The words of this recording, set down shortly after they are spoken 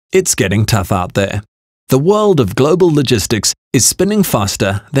It's getting tough out there. The world of global logistics is spinning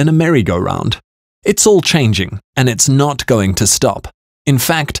faster than a merry-go-round. It's all changing, and it's not going to stop. In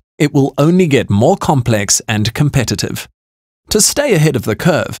fact, it will only get more complex and competitive. To stay ahead of the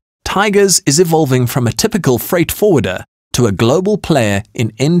curve, Tigers is evolving from a typical freight forwarder to a global player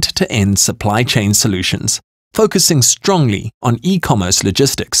in end-to-end supply chain solutions, focusing strongly on e-commerce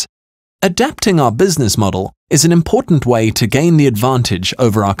logistics. Adapting our business model is an important way to gain the advantage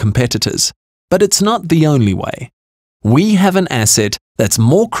over our competitors, but it's not the only way. We have an asset that's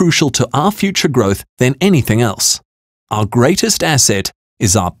more crucial to our future growth than anything else. Our greatest asset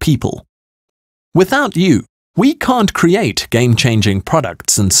is our people. Without you, we can't create game-changing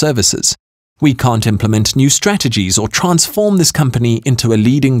products and services. We can't implement new strategies or transform this company into a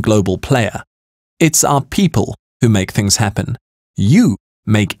leading global player. It's our people who make things happen. You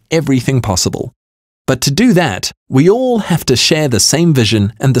make everything possible. But to do that, we all have to share the same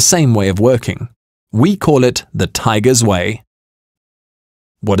vision and the same way of working. We call it the Tigers Way.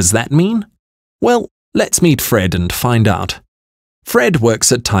 What does that mean? Well, let's meet Fred and find out. Fred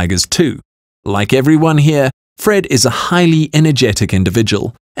works at Tigers too. Like everyone here, Fred is a highly energetic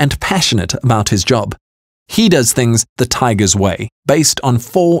individual and passionate about his job. He does things the Tigers Way, based on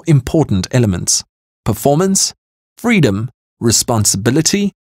 4 important elements: performance, freedom,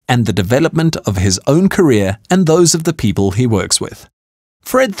 responsibility, and the development of his own career and those of the people he works with.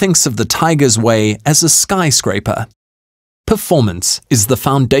 Fred thinks of the Tigers Way as a skyscraper. Performance is the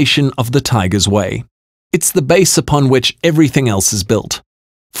foundation of the Tigers Way. It's the base upon which everything else is built.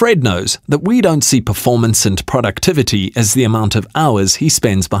 Fred knows that we don't see performance and productivity as the amount of hours he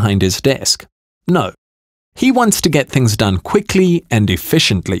spends behind his desk. No, he wants to get things done quickly and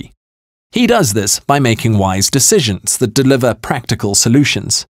efficiently. He does this by making wise decisions that deliver practical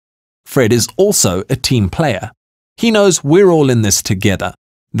solutions. Fred is also a team player. He knows we're all in this together.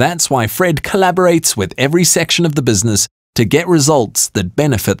 That's why Fred collaborates with every section of the business to get results that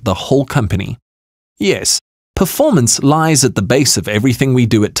benefit the whole company. Yes, performance lies at the base of everything we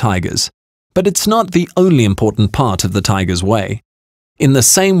do at Tigers, but it's not the only important part of the Tigers Way. In the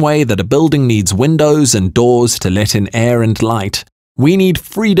same way that a building needs windows and doors to let in air and light, we need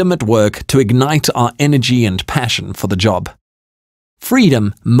freedom at work to ignite our energy and passion for the job.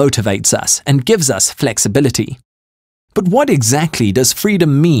 Freedom motivates us and gives us flexibility. But what exactly does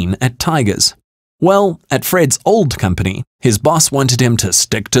freedom mean at Tigers? Well, at Fred's old company, his boss wanted him to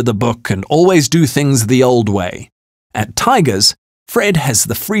stick to the book and always do things the old way. At Tigers, Fred has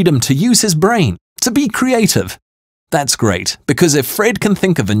the freedom to use his brain, to be creative. That's great, because if Fred can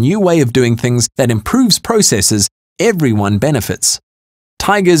think of a new way of doing things that improves processes, everyone benefits.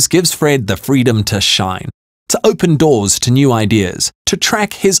 Tigers gives Fred the freedom to shine, to open doors to new ideas, to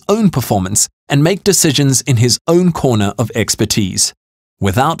track his own performance and make decisions in his own corner of expertise.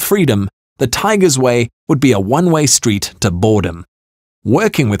 Without freedom, the Tigers Way would be a one-way street to boredom.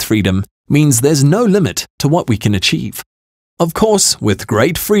 Working with freedom means there's no limit to what we can achieve. Of course, with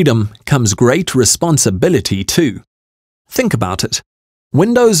great freedom comes great responsibility too. Think about it.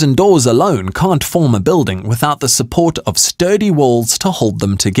 Windows and doors alone can't form a building without the support of sturdy walls to hold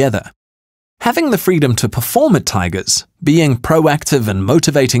them together. Having the freedom to perform at Tigers, being proactive and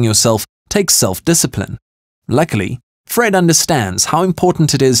motivating yourself takes self-discipline. Luckily, Fred understands how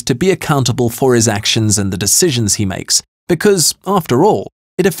important it is to be accountable for his actions and the decisions he makes, because, after all,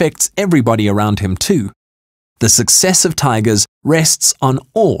 it affects everybody around him too. The success of Tigers rests on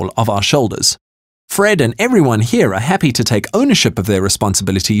all of our shoulders. Fred and everyone here are happy to take ownership of their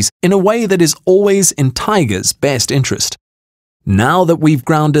responsibilities in a way that is always in Tigers' best interest. Now that we've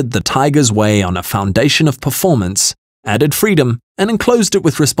grounded the Tigers Way on a foundation of performance, added freedom, and enclosed it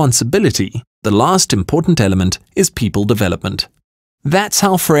with responsibility, the last important element is people development. That's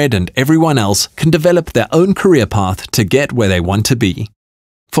how Fred and everyone else can develop their own career path to get where they want to be.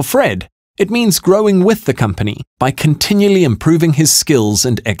 For Fred, it means growing with the company by continually improving his skills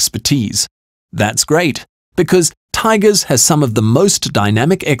and expertise. That's great, because Tigers has some of the most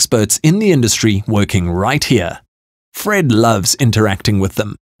dynamic experts in the industry working right here. Fred loves interacting with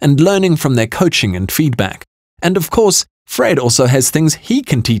them and learning from their coaching and feedback. And of course, Fred also has things he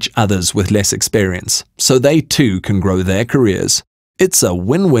can teach others with less experience, so they too can grow their careers. It's a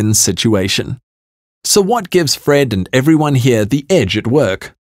win-win situation. So what gives Fred and everyone here the edge at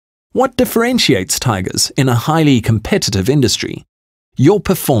work? What differentiates Tigers in a highly competitive industry? Your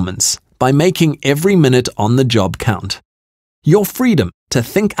performance, by making every minute on the job count. Your freedom to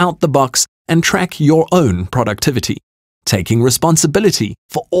think out the box and track your own productivity. Taking responsibility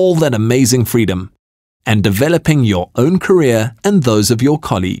for all that amazing freedom. And developing your own career and those of your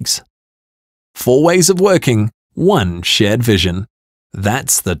colleagues. 4 ways of working, 1 shared vision.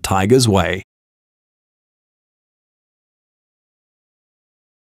 That's the tiger's way.